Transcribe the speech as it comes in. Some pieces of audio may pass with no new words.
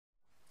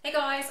Hey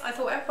guys, I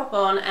thought I'd pop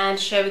on and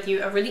share with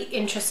you a really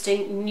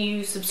interesting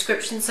new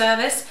subscription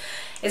service.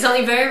 It's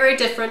something very, very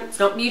different. It's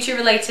not beauty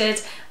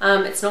related,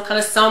 it's not kind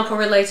of sample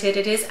related,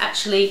 it is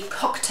actually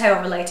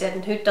cocktail related,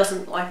 and who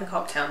doesn't like a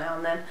cocktail now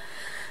and then?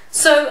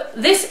 So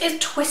this is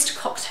Twist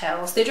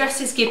Cocktails. The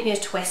address is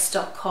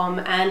givemeatwist.com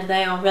and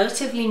they are a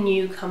relatively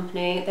new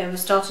company. They were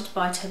started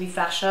by Toby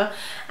Fasher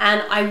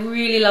and I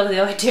really love the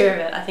idea of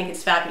it. I think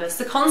it's fabulous.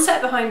 The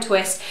concept behind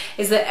Twist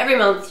is that every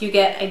month you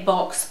get a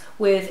box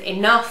with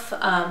enough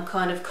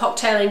kind of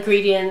cocktail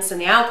ingredients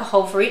and the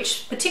alcohol for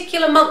each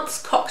particular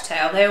month's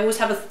cocktail. They always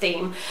have a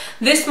theme.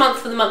 This month,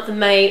 for the month of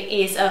May,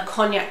 is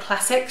Cognac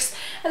Classics,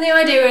 and the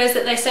idea is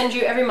that they send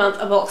you every month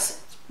a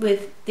box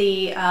with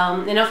the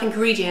enough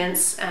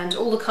ingredients and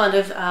all the kind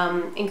of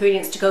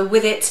ingredients to go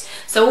with it.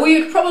 So all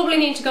you'd probably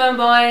need to go and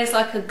buy is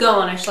like a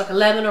garnish, like a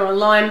lemon or a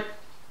lime.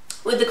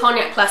 With the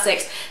Cognac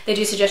Classics, they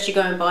do suggest you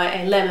go and buy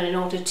a lemon in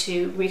order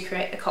to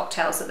recreate the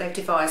cocktails that they've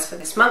devised for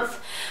this month.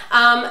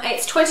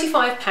 It's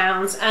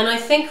 £25 and I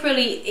think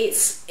really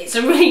it's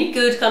a really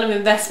good kind of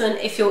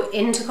investment if you're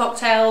into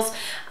cocktails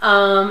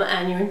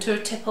and you're into a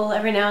tipple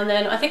every now and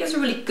then. I think it's a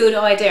really good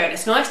idea, and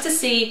it's nice to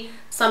see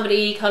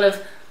somebody kind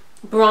of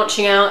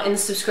branching out in the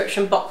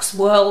subscription box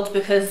world,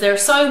 because there are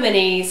so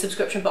many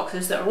subscription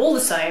boxes that are all the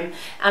same,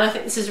 and I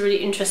think this is a really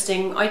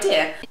interesting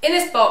idea. In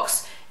this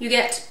box you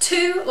get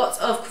 2 lots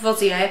of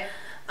Courvoisier,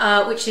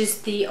 which is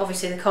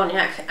obviously the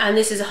cognac, and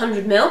this is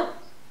 100ml,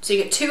 so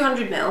you get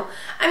 200ml.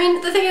 I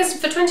mean, the thing is,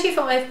 for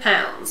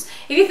 £25,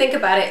 if you think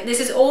about it,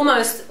 this is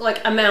almost like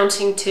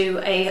amounting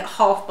to a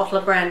half bottle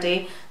of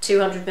brandy,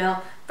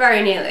 200ml,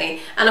 very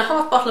nearly, and a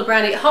half bottle of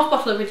brandy, a half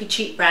bottle of really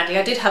cheap brandy.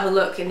 I did have a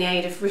look in the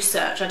aid of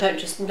research, I don't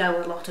just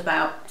know a lot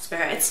about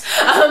spirits.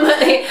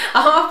 A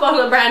half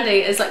bottle of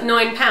brandy is like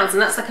 £9,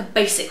 and that's like a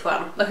basic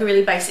one, like a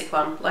really basic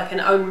one, like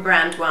an own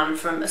brand one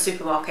from a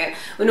supermarket.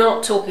 We're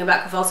not talking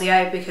about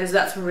Courvoisier because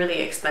that's really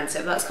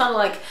expensive. That's kind of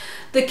like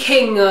the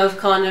king of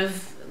kind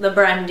of the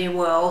brandy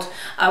world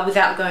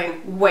without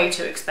going way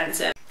too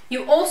expensive.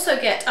 You also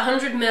get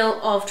 100ml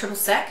of triple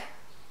sec.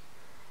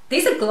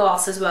 These are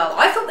glass as well.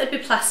 I thought they'd be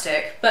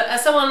plastic, but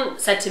as someone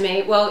said to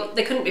me, well,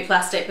 they couldn't be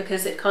plastic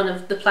because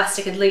the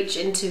plastic had leached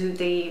into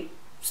the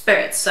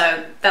spirits,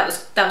 so that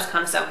was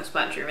kind of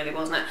self-explanatory, really,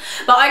 wasn't it?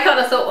 But I kind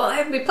of thought, well,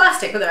 they would be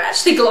plastic, but they're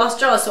actually glass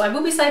jars, so I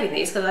will be saving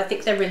these because I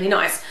think they're really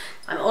nice.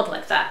 I'm odd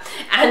like that.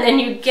 And then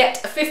you get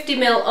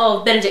 50ml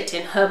of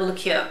Benedictine herbal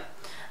liqueur,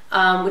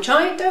 which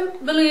I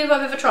don't believe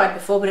I've ever tried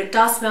before, but it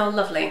does smell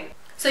lovely.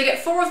 So you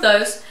get 4 of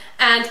those,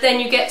 and then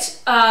you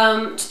get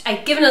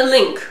given a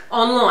link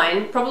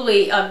online,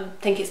 probably I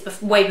think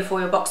it's way before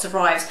your box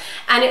arrives,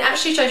 and it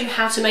actually shows you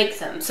how to make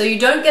them. So you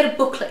don't get a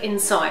booklet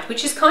inside,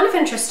 which is kind of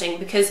interesting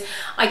because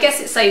I guess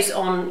it saves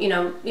on,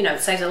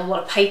 it saves on a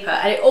lot of paper,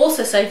 and it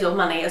also saves on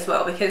money as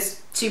well,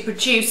 because to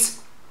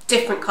produce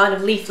different kind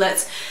of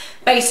leaflets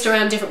based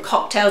around different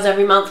cocktails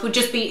every month would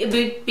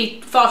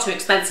be far too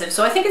expensive.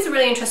 So I think it's a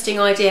really interesting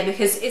idea,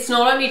 because it's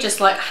not only just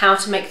like how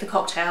to make the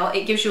cocktail,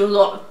 it gives you a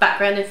lot of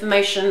background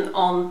information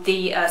on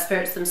the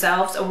spirits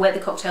themselves and where the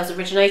cocktails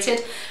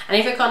originated. And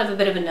if you're kind of a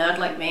bit of a nerd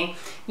like me,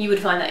 you would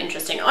find that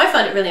interesting. I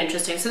find it really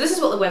interesting. So this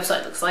is what the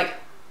website looks like.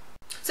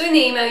 So in the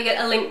email you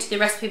get a link to the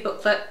recipe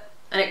booklet,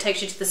 and it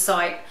takes you to the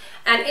site,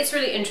 and it's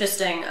really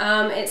interesting.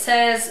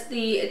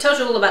 It tells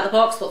you all about the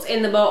box, what's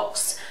in the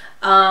box,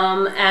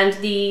 and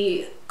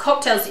the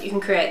cocktails that you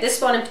can create.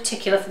 This one in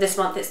particular for this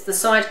month, it's the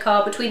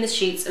sidecar Between the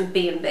Sheets and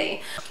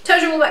B&B.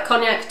 Tells you all about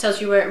cognac, tells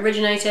you where it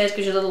originated,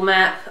 gives you a little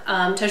map,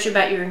 tells you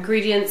about your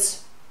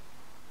ingredients,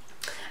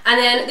 and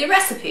then the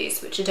recipes,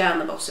 which are down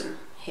the bottom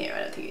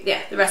here.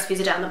 The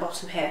recipes are down the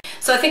bottom here.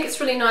 So I think it's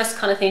really nice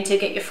kind of thing to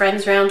get your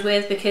friends round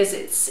with, because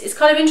it's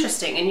kind of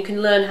interesting, and you can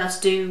learn how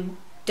to do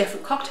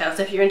different cocktails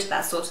if you're into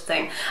that sort of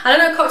thing. And I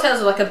know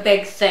cocktails are like a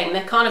big thing.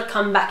 They've kind of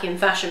come back in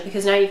fashion,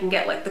 because now you can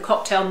get like the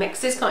cocktail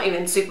mixes, can't you,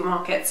 in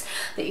supermarkets,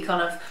 that you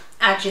kind of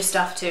add your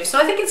stuff to. So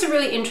I think it's a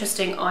really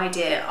interesting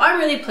idea. I'm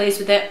really pleased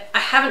with it. I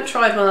haven't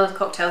tried one of the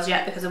cocktails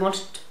yet because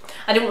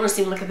I didn't want to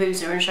seem like a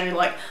boozer and show you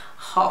like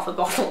half a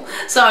bottle.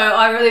 So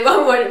I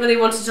really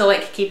wanted to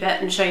like keep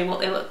it and show you what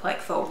they look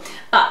like full.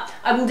 But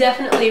I will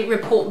definitely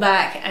report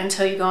back and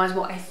tell you guys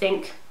what I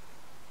think.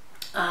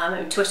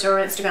 Twitter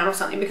or Instagram or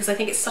something, because I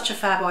think it's such a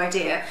fab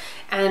idea,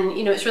 and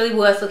it's really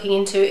worth looking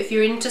into if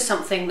you're into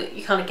something that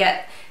you kind of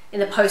get in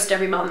the post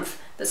every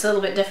month that's a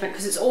little bit different,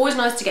 because it's always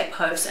nice to get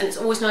posts, and it's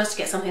always nice to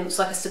get something that's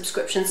like a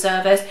subscription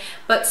service.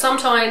 But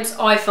sometimes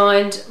I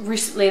find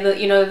recently that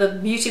the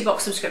beauty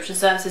box subscription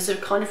services are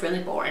kind of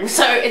really boring,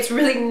 so it's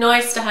really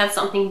nice to have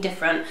something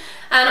different.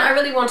 And I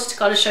really wanted to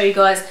kind of show you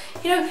guys,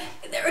 there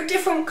are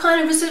different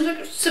kind of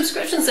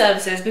subscription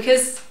services,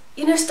 because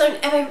you just don't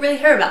ever really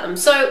hear about them.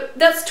 So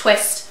that's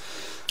Twist.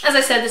 As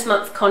I said, this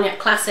month, Cognac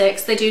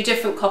Classics. They do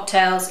different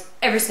cocktails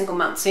every single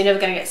month, so you're never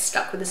going to get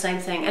stuck with the same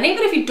thing. And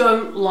even if you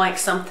don't like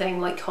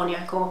something like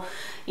cognac, or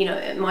you know,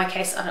 in my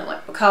case, I don't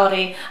like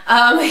Bacardi,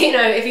 you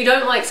know, if you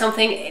don't like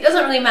something, it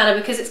doesn't really matter,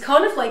 because it's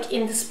kind of like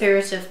in the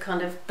spirit of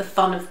kind of the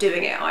fun of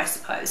doing it, I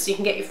suppose. So you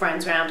can get your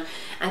friends around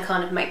and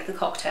kind of make the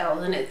cocktail,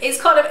 and it's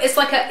kind of,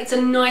 it's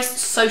a nice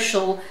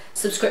social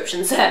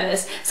subscription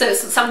service. So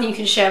it's something you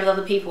can share with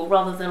other people,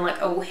 rather than like,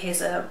 oh,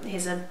 here's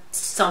a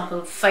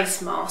sample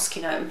face mask,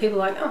 you know, and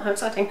people are like, oh, how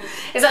exciting.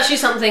 It's actually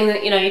something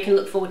that, you know, you can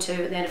look forward to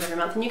at the end of every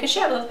month, and you can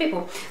share with other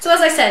people. So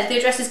as I said, the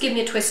address is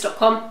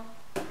givemeatwist.com.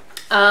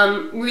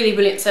 Really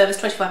brilliant service,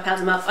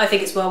 £25 a month. I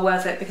think it's well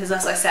worth it, because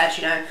as I said,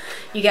 you know,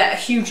 you get a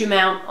huge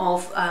amount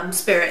of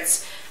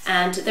spirits,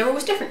 and they're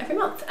always different every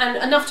month, and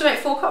enough to make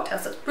 4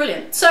 cocktails. That's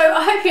brilliant. So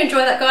I hope you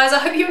enjoyed that, guys. I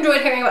hope you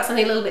enjoyed hearing about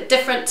something a little bit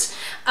different.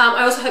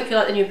 I also hope you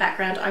like the new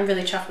background. I'm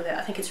really chuffed with it.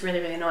 I think it's really,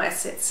 really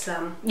nice. It's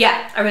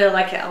yeah, I really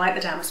like it. I like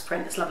the damask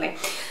print. It's lovely.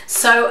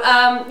 So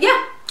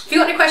yeah, if you've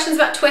got any questions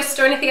about Twist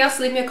or anything else,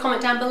 leave me a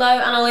comment down below,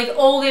 and I'll leave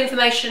all the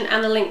information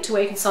and the link to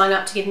where you can sign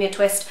up to give me a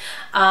Twist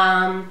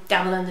down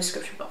below in the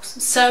description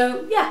box.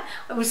 So yeah,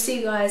 I will see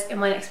you guys in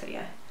my next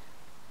video.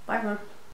 Bye everyone.